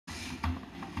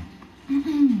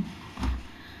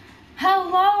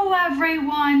Hello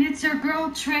everyone, it's your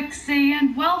girl Trixie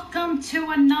and welcome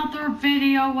to another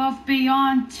video of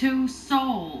Beyond Two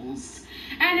Souls.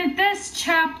 And in this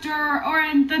chapter, or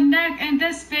in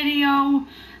this video,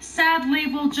 sadly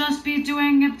we'll just be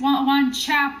doing it one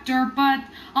chapter, but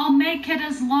I'll make it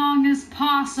as long as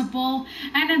possible.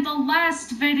 And in the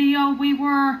last video we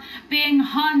were being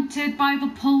hunted by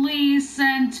the police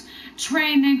and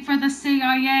training for the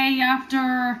CIA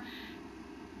after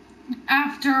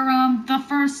the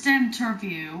first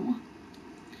interview.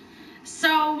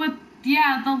 So,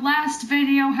 yeah, the last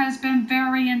video has been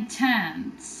very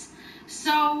intense.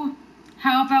 So,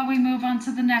 how about we move on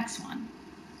to the next one?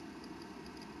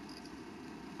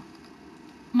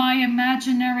 My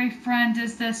imaginary friend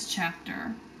is this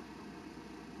chapter.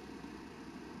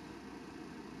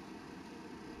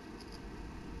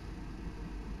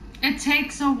 It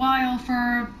takes a while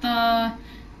for the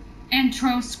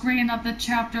intro screen of the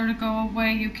chapter to go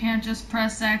away. You can't just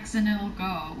press X and it'll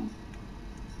go.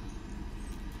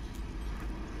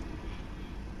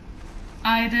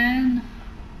 Aiden,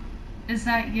 is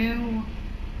that you?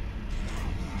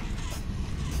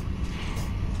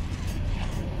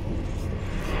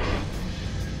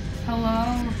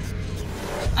 Hello?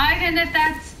 Aiden, if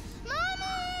that's...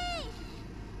 Mommy!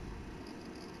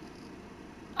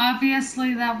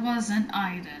 Obviously that wasn't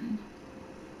Aiden.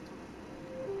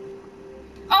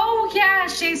 Oh yeah,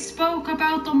 she spoke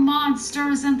about the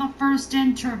monsters in the first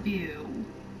interview.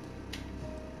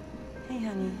 Hey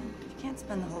honey, you can't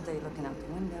spend the whole day looking out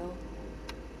the window.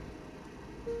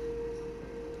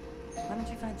 Why don't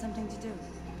you find something to do?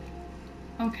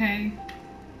 Okay.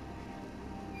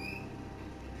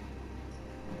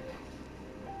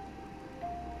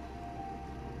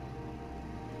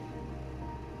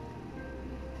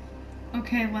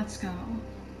 Okay, let's go.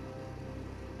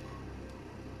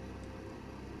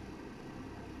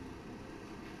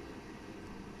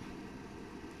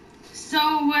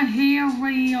 So here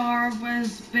we are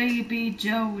with baby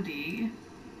Jody.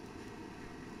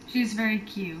 She's very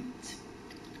cute.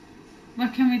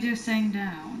 What can we do sitting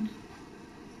down?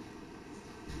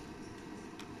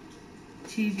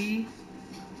 TV?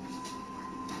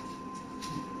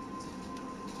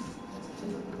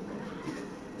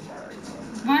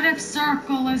 What if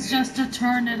circle is just to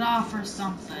turn it off or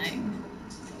something?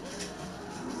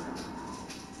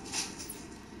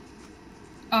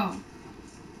 Oh.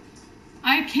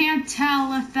 I can't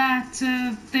tell if that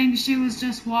thing she was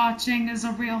just watching is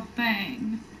a real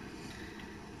thing.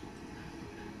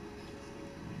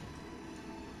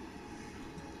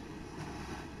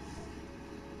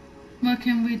 What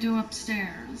can we do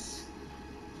upstairs?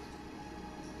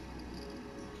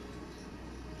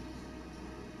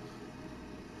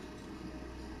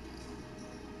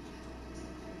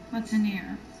 What's in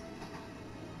here?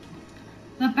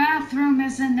 The bathroom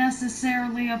isn't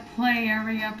necessarily a play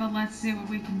area, but let's see what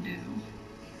we can do.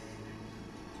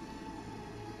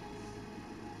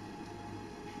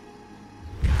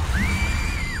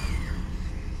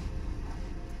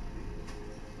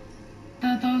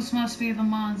 Those must be the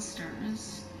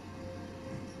monsters.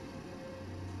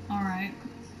 Alright.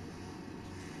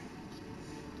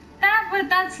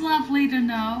 That's lovely to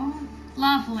know.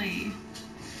 Lovely.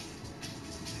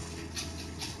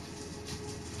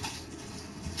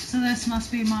 So this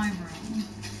must be my room.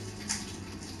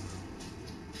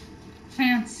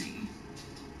 Fancy.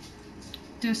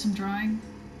 Do some drawing.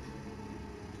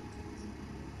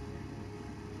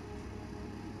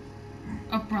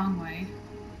 Oh, wrong way.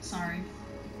 Sorry.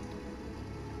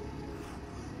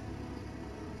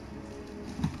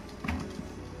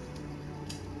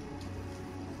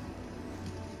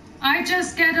 I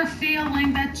just get a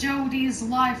feeling that Jody's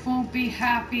life won't be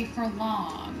happy for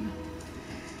long.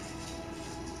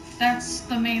 That's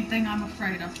the main thing I'm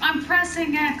afraid of. I'm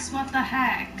pressing X, what the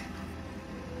heck?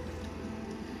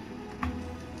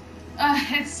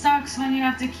 It sucks when you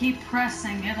have to keep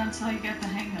pressing it until you get the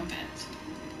hang of it.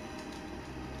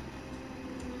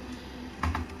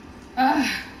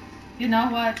 You know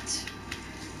what?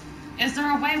 Is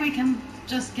there a way we can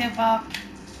just give up?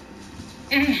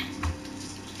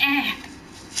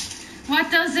 What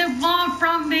does it want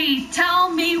from me? Tell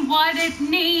me what it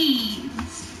needs.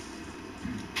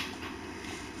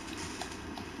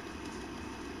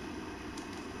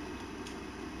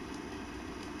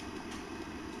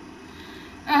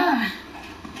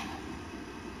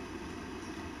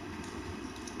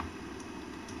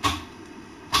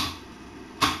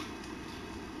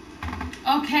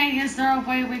 Okay, is there a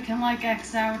way we can, like,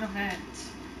 X out of it?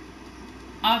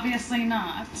 Obviously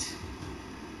not.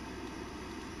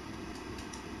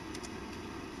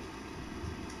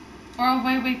 Or a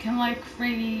way we can, like,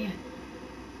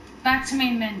 back to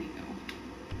main menu.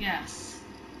 Yes.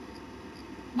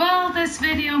 Well, this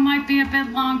video might be a bit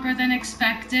longer than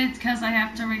expected because I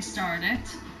have to restart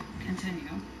it. Continue.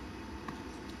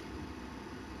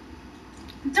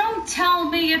 Don't tell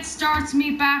me it starts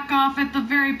me back off at the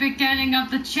very beginning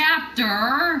of the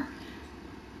chapter.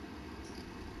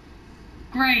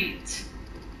 Great.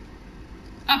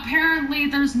 Apparently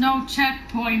there's no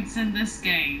checkpoints in this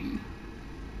game.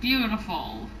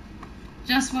 Beautiful.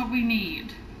 Just what we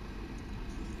need.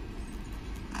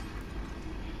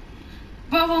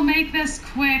 But we'll make this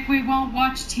quick. We won't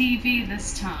watch TV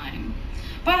this time.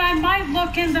 But I might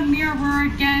look in the mirror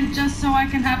again just so I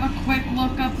can have a quick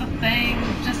look of the thing.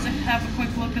 Just to have a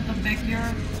quick look at the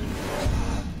figure.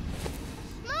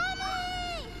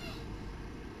 Mommy!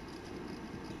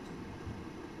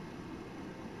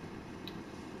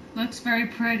 Looks very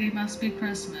pretty. Must be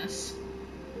Christmas.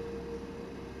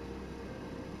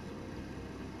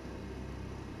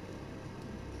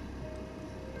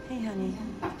 Hey, honey,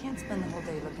 you can't spend the whole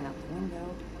day looking out the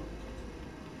window.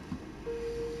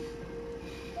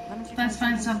 Why don't you Let's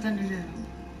find something to do.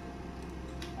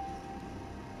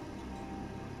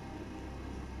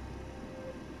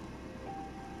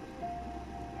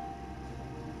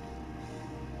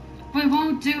 We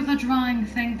won't do the drawing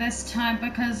thing this time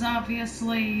because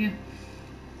obviously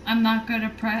I'm not good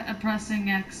at pressing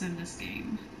X in this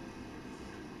game.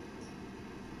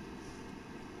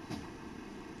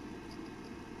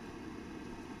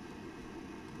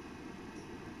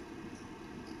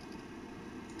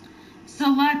 So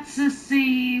let's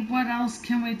see what else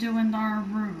can we do in our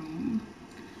room.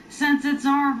 Since it's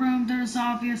our room, there's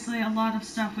obviously a lot of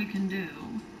stuff we can do.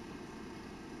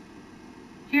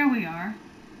 Here we are.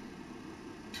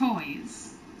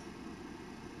 Toys.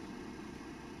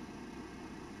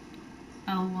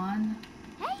 L1.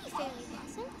 Hey, Fairy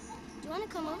Blossom. Do you want to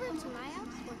come over to my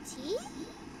house for tea?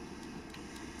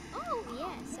 Oh,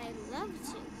 yes, I'd love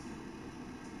to.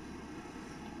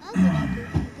 Oh,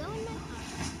 go in my car.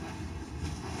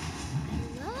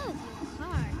 I love your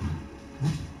car.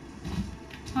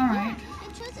 Alright. Yeah, I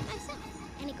chose it myself,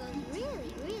 and it goes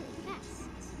really, really fast.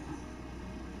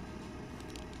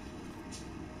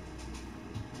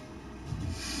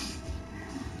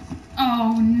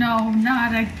 Oh no,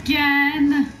 not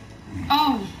again!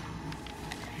 Oh!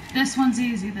 This one's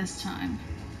easy this time.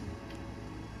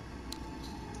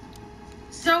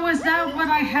 So is that what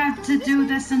I had to do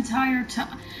this entire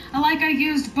time? Like I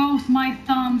used both my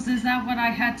thumbs, is that what I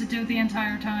had to do the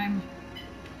entire time?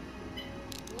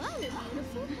 What a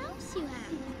beautiful house you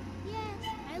have. Yes,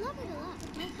 I love it a lot.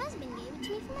 My husband gave it to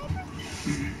me for my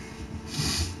birthday.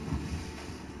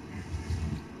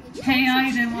 Would you Hey, like I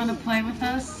some didn't want to tea? play with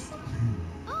us.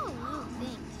 Oh, no,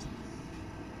 thanks.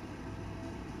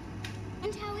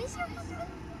 And how is your husband?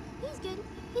 He's good.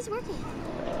 He's working.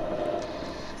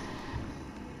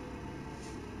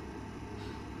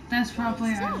 That's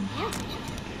probably So our... handsome.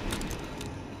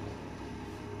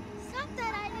 Stop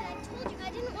that, Ida. I told you I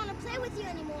didn't want to play with you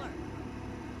anymore.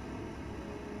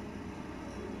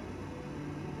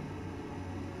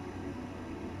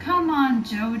 Come on,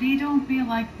 Jody, don't be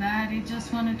like that. He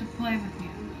just wanted to play with you.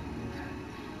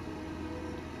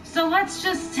 So let's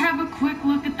just have a quick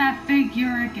look at that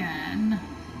figure again.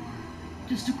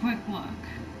 Just a quick look.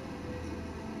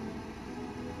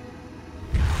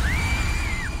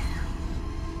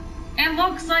 It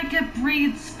looks like it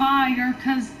breathes fire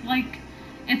because, like,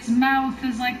 its mouth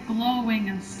is, like, glowing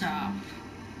and stuff.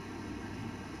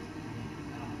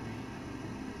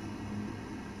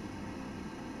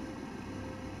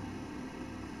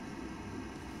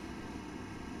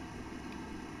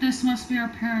 This must be our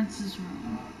parents'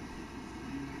 room.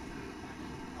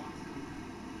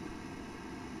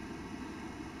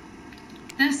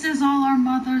 This is all our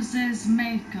mother's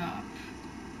makeup.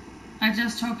 I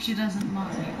just hope she doesn't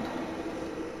mind.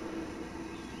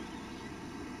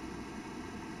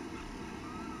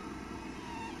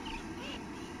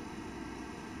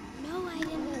 No, I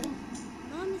didn't.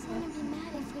 Mom is going to be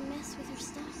mad if we mess with her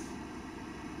stuff.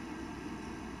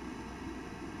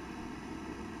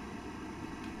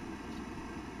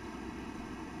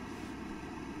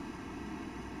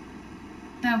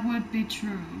 That would be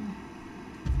true.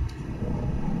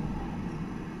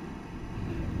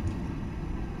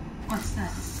 What's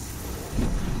this?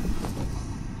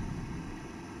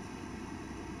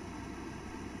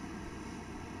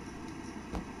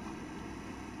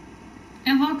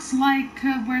 It looks like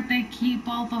where they keep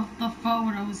all the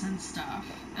photos and stuff.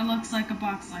 It looks like a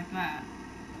box like that.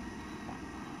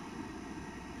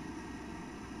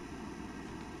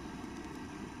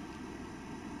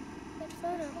 That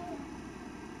photo.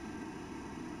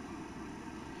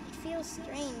 It feels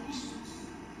strange.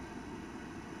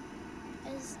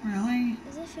 Really?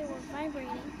 As if it were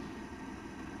vibrating.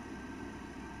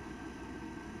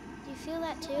 Do you feel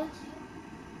that too?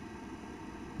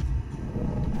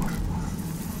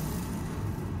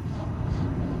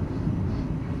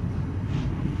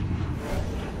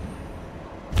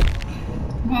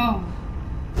 Whoa.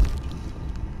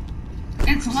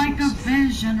 It's like a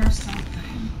vision or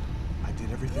something. I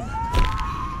did everything I could.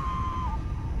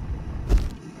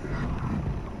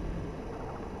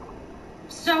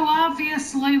 So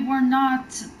obviously we're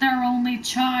not their only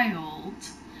child.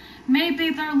 Maybe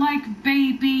they're like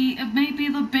maybe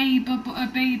the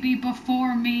baby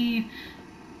before me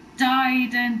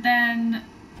died and then...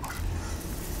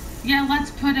 Yeah,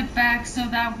 let's put it back so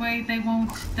that way they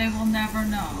will never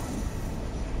know.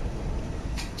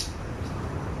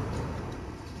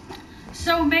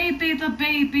 So maybe the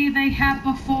baby they had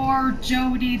before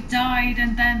Jody died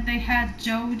and then they had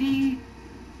Jody?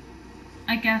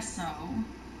 I guess so.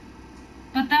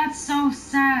 But that's so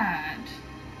sad.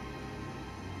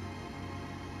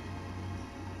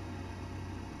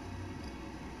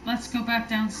 Let's go back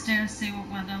downstairs, see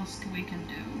what else we can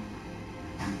do.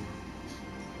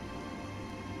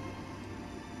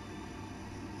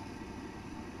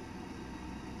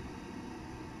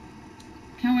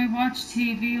 Can we watch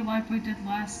TV like we did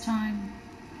last time?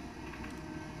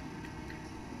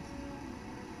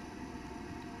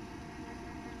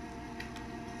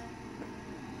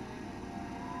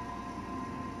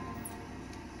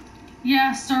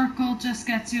 Yeah, circle just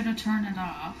gets you to turn it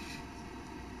off.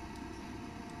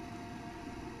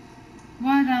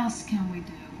 What else can we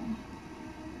do?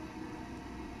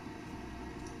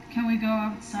 Can we go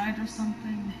outside or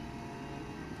something?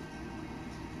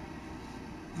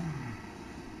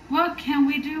 What can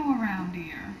we do around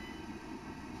here?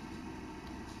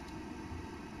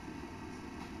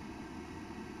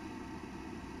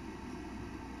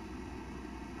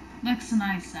 Looks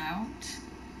nice out.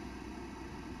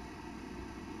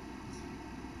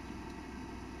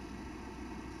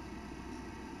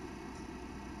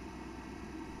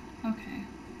 Okay.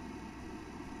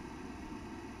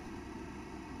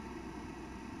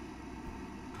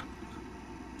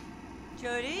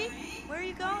 Jody, where are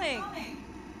you going?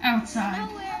 Outside.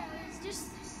 Nowhere. I was just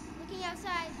looking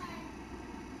outside.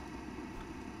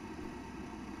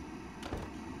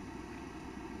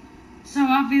 So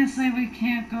obviously we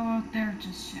can't go out there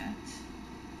just yet.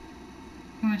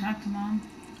 Can we talk to Mom?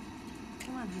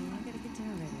 Come on, honey, I gotta get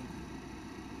dinner ready.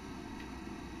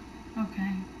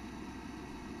 Okay.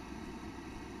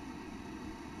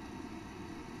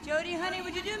 Jody, honey,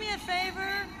 would you do me a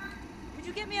favor? Would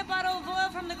you get me a bottle of oil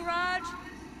from the garage?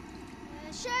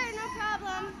 Sure, no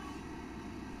problem.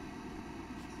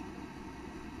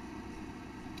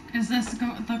 Is this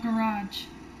the garage?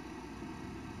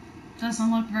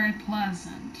 Doesn't look very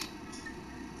pleasant.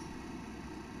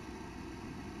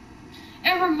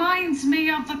 It reminds me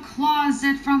of the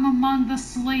closet from Among the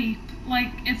Sleep.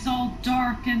 Like, it's all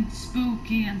dark and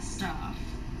spooky and stuff.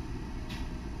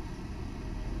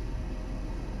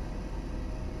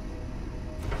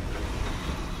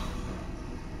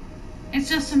 It's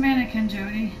just a mannequin,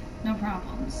 Jody. No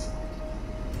problems.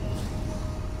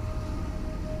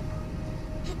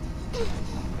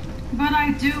 But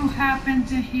I do happen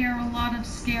to hear a lot of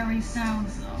scary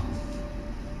sounds,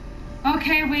 though.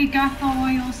 Okay, we got the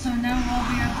oil, so now all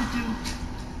we have to do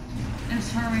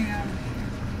is hurry out of here.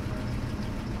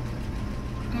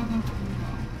 Go, go, go, go.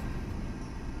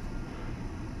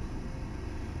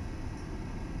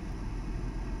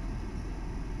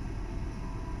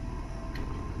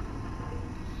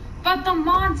 But the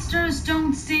monsters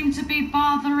don't seem to be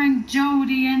bothering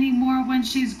Jody anymore when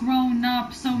she's grown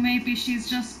up, so maybe she's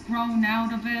just grown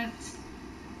out of it.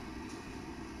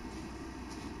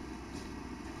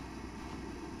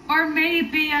 Or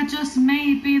maybe, just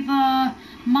maybe, the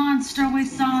monster we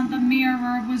saw in the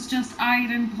mirror was just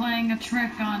Aiden playing a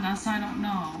trick on us. I don't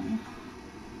know.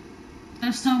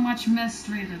 There's so much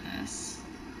mystery to this.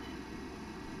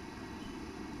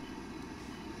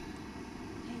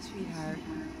 Hey, sweetheart.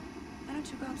 Why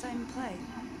don't you go outside and play?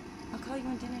 I'll call you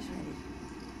when dinner's ready.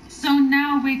 So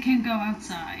now we can go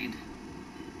outside.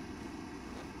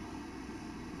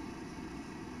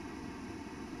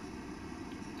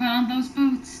 Put on those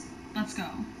boots. Let's go.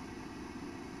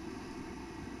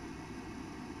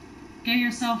 Get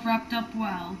yourself wrapped up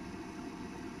well.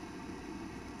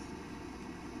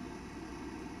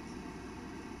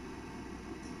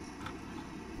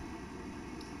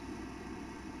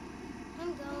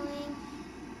 I'm going.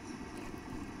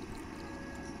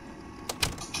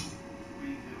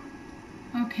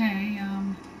 Okay,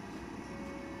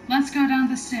 let's go down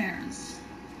the stairs.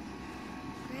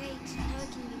 Great. Now I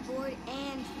can be bored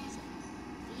and fix it.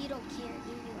 don't care,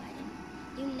 do you, Aiden?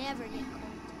 You never get cold.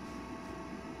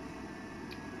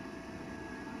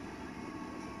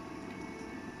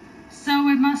 So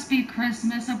it must be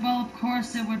Christmas. Well, of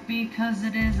course it would be, because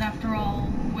it is, after all,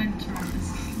 winter in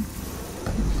this game.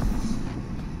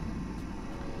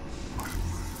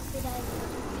 Did I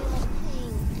feel like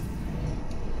playing?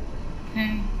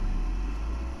 Okay.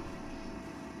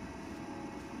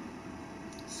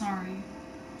 Sorry.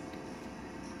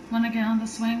 Wanna get on the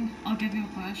swing? I'll give you a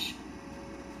push.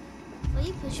 Will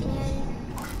you push me, Aiden?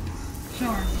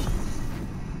 Sure.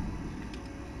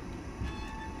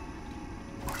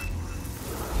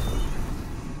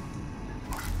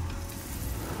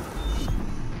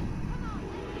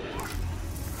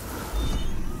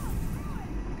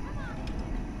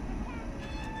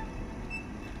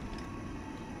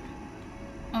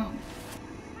 Oh.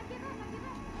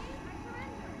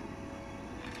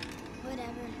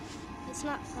 Whatever. It's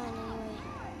not fun anyway.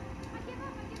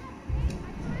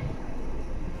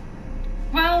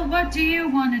 Well, what do you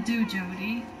want to do,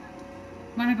 Jody?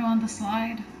 Want to go on the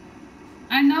slide?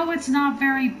 I know it's not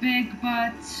very big,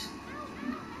 but...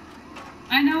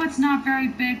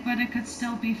 it could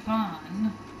still be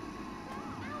fun.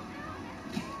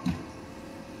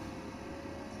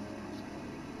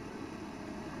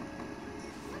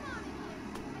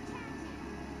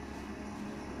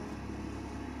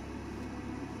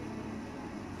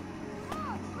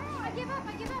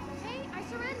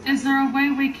 Is there a way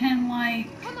we can, like,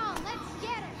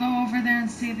 go over there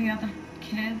and see the other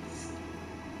kids?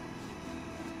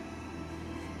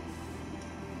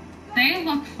 They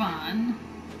look fun.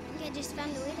 I think I just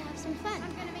found a way to have some fun.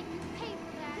 I'm gonna make you pay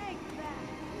for that.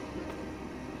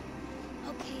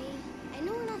 Okay, I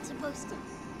know we're not supposed to.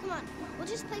 Come on, we'll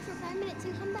just play for 5 minutes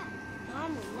and come back.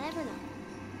 Mom will never know.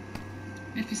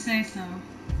 If you say so.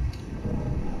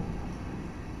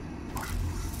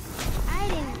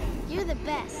 Aiden, you're the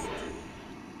best.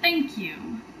 Thank you.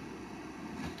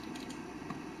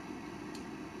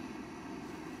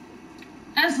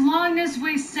 As long as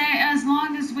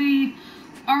we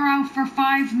are out for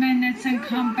 5 minutes and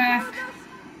come back.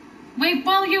 Wait,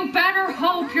 well, you better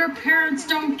hope your parents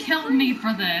don't kill me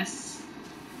for this.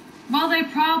 Well, they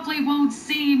probably won't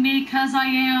see me because I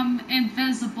am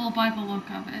invisible by the look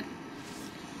of it.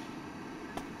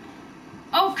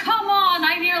 Oh, come on,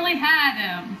 I nearly had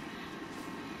him.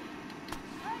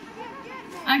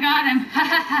 I got him.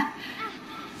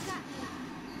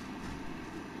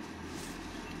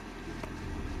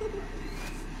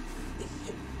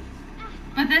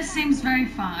 But this seems very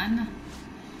fun.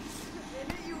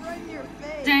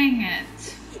 Dang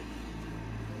it.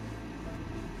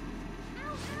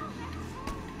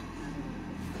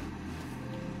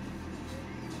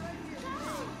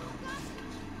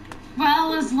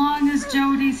 Well, as long as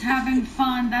Jody's having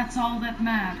fun, that's all that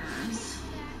matters.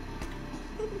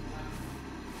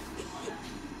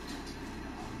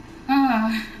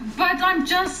 But I'm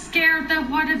just scared that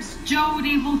what if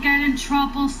Jody will get in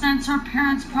trouble since her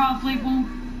parents probably won't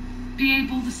be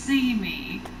able to see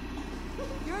me.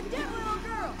 You're a dead little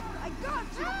girl. I got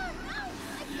you. No,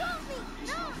 I got me.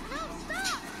 No,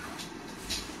 stop.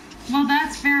 Well,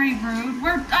 that's very rude.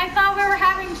 I thought we were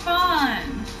having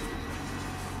fun.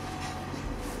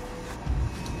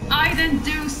 I didn't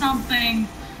do something.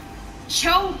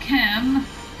 Choke him.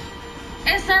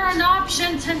 Is there an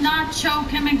option to not choke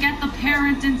him and get the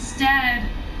parent instead?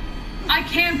 I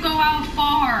can't go out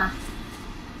far.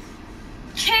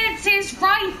 Kids, he's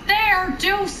right there.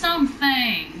 Do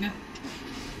something.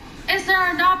 Is there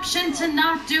an option to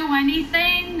not do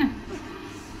anything?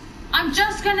 I'm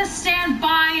just gonna stand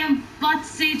by and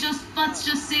let's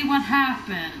just see what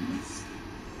happens.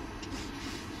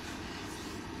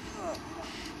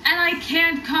 And I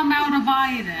can't come out of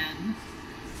Aiden.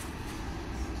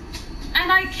 And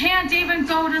I can't even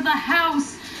go to the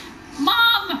house.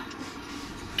 Mom!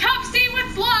 Come see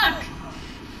what's look!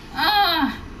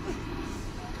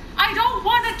 I don't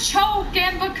want to choke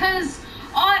him because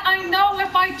I know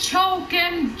if I choke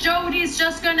him, Jody's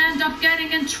just gonna end up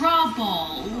getting in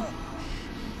trouble.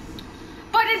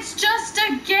 But it's just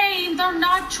a game. They're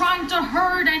not trying to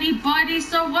hurt anybody,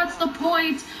 so what's the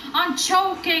point on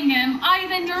choking him?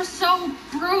 Aiden, you're so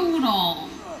brutal.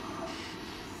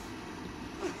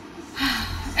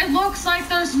 It looks like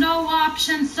there's no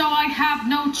option, so I have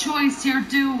no choice here,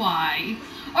 do I?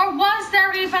 Or was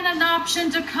there even an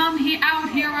option to come out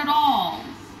here at all?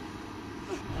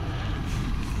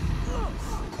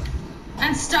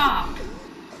 And stop.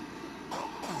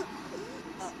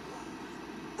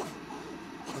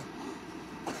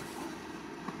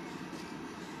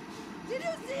 Did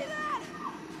you see that?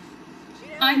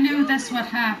 I knew this would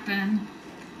happen.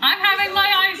 I'm having my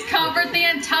eyes covered the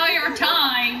entire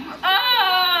time.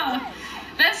 Ah!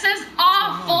 This is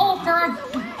awful for a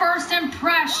first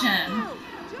impression.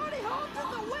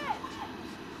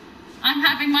 I'm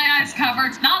having my eyes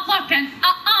covered, not looking.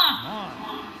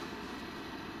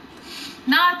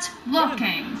 Not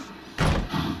looking.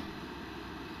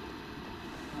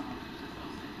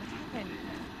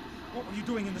 What were you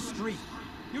doing in the street?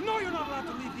 You know you're not allowed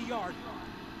to leave the yard.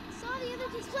 Saw the other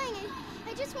kids playing.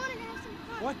 I just wanted to have some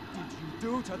fun. What did you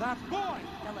do to that boy? I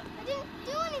didn't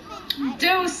do anything.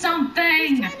 Do something.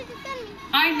 He's trying to defend me.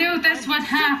 I knew this would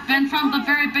happen from the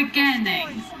very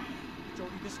beginning.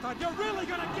 Jody, this time you're really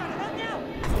gonna get it, aren't you?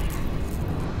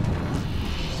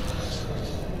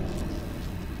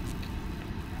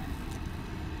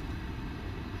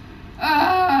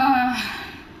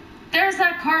 There's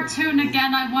that cartoon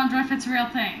again. I wonder if it's a real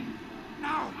thing.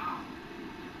 No.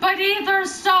 But either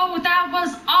so, that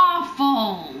was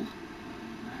awful.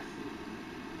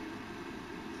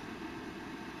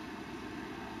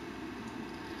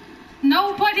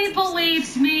 Nobody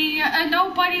believes me.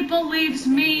 Nobody believes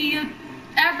me.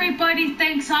 Everybody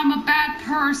thinks I'm a bad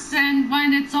person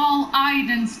when it's all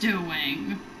Aiden's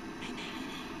doing.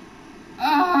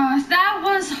 That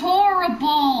was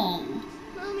horrible.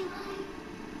 Mommy.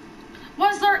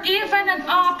 Was there even an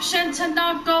option to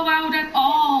not go out at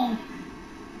all?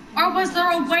 Or was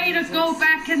there a way to go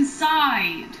back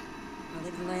inside? I'll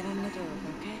leave the light on the door,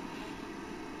 okay?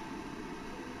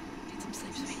 Get some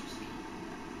sleep, sweetie.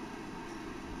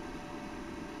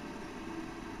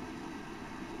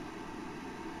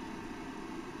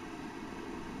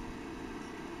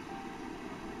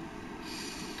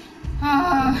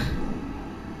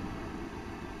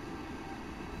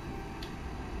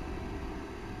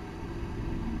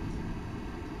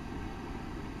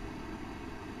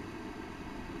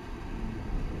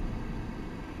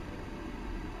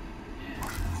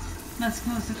 Let's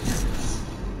close the curtains.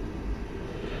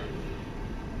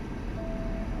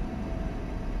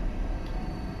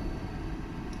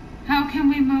 How can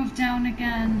we move down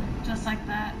again? Just like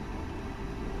that.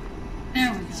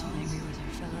 There we go. So angry with her,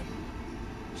 Philip.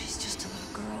 She's just a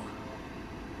little girl.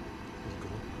 Little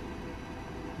girl?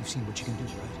 You've seen what you can do,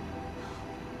 right?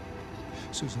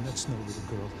 Susan, that's no little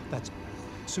girl.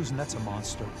 Susan, that's a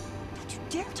monster. Don't you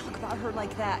dare talk about her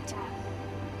like that.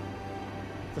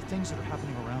 The things that are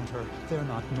happening around her, they're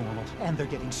not normal. And they're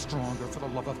getting stronger, for the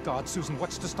love of God. Susan,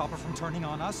 what's to stop her from turning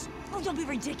on us? Oh, don't be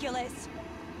ridiculous.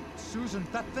 Susan,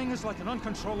 that thing is like an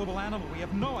uncontrollable animal. We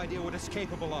have no idea what it's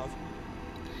capable of.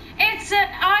 It's an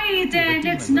Aiden.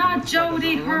 It's not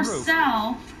Jody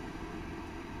herself.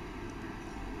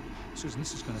 Susan,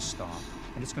 this is going to stop.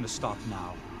 And it's going to stop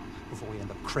now. Before we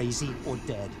end up crazy or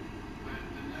dead.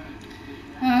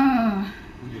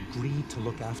 We agreed to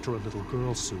look after a little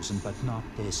girl, Susan, but not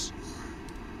this.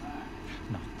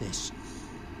 Not this.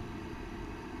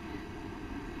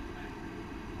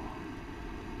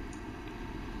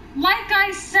 Like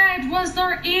I said, was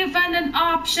there even an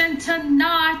option to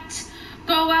not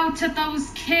go out to those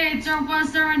kids? Or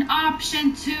was there an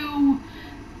option to,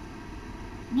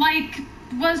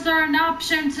 was there an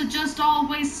option to just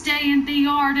always stay in the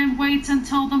yard and wait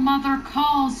until the mother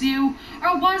calls you?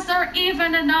 Or was there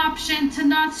even an option to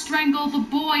not strangle the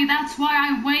boy? That's why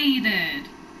I waited.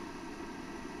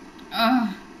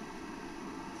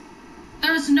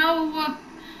 There's no...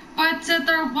 but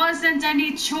there wasn't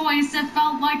any choice. It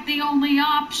felt like the only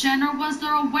option. Or was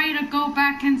there a way to go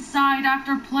back inside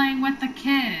after playing with the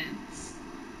kids?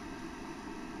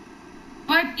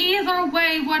 But either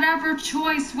way, whatever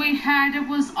choice we had, it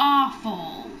was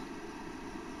awful.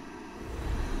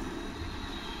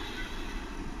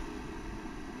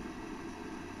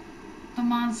 The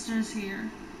monster's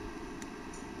here.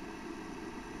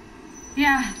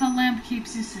 Yeah, the lamp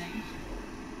keeps you safe.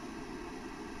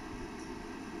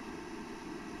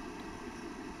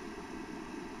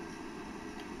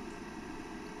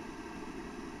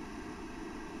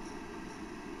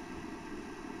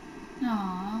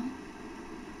 Aww.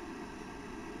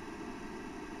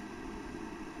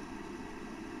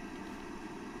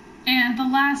 And the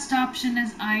last option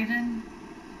is Aiden.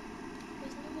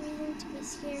 There's no reason to be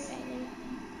scared, Aiden.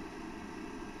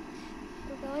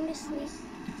 We're going to sleep.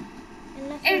 And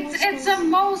nothing It's a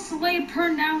mostly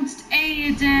pronounced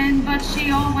Aiden, but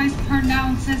she always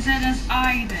pronounces it as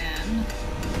Aiden.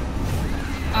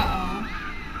 Uh-oh.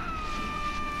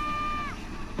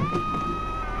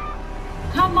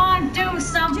 Come on, do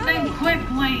something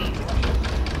quickly.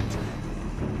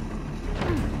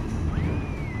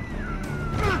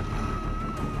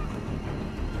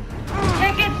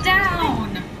 Take it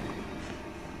down.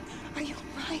 Are you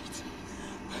all right?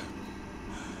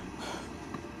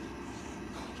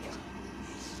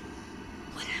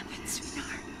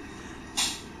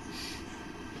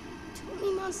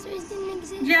 scars didn't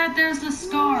exist. Yeah, there's the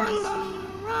scars. You're wrong, Mommy,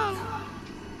 you're wrong.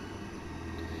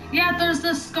 Yeah, there's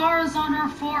the scars on her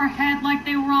forehead like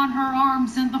they were on her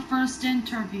arms in the first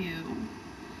interview.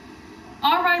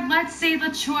 Alright, let's see the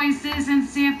choices and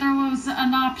see if there was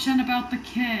an option about the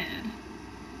kid.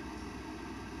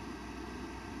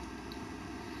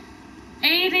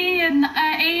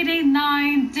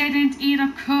 89 didn't eat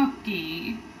a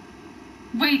cookie.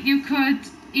 Wait, you could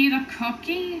eat a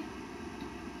cookie?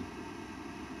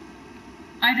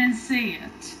 I didn't see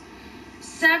it.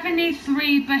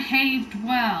 73 behaved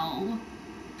well.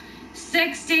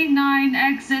 69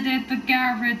 exited the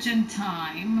garage in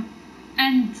time.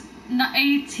 And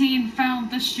 18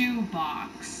 found the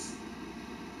shoebox.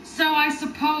 So I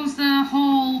suppose the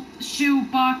whole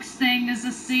shoebox thing is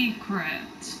a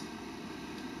secret.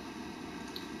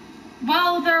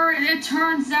 Well, it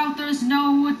turns out there's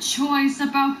no choice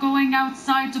about going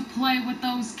outside to play with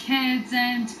those kids,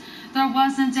 and there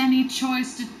wasn't any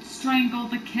choice to strangle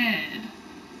the kid.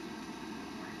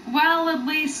 Well, at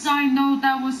least I know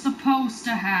that was supposed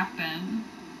to happen.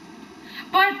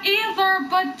 But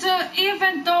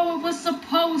even though it was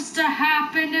supposed to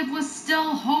happen, it was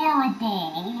still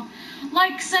horrible.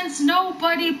 Like, since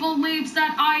nobody believes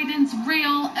that Aiden's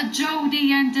real,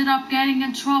 Jodie ended up getting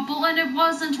in trouble, and it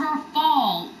wasn't her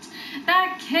fault.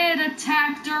 That kid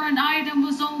attacked her, and Aiden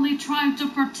was only trying to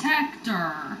protect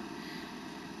her.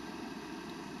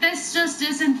 This just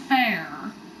isn't fair.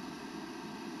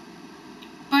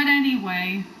 But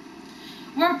anyway,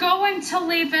 we're going to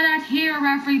leave it at here,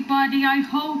 everybody. I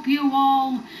hope you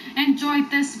all enjoyed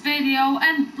this video.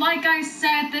 And like I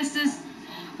said,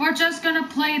 we're just going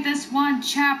to play this one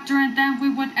chapter and then we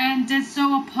would end it.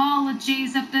 So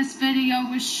apologies if this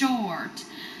video is short.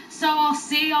 So I'll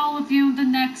see all of you in the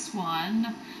next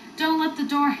one. Don't let the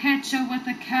door hit you with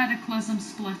a cataclysm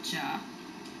split ya.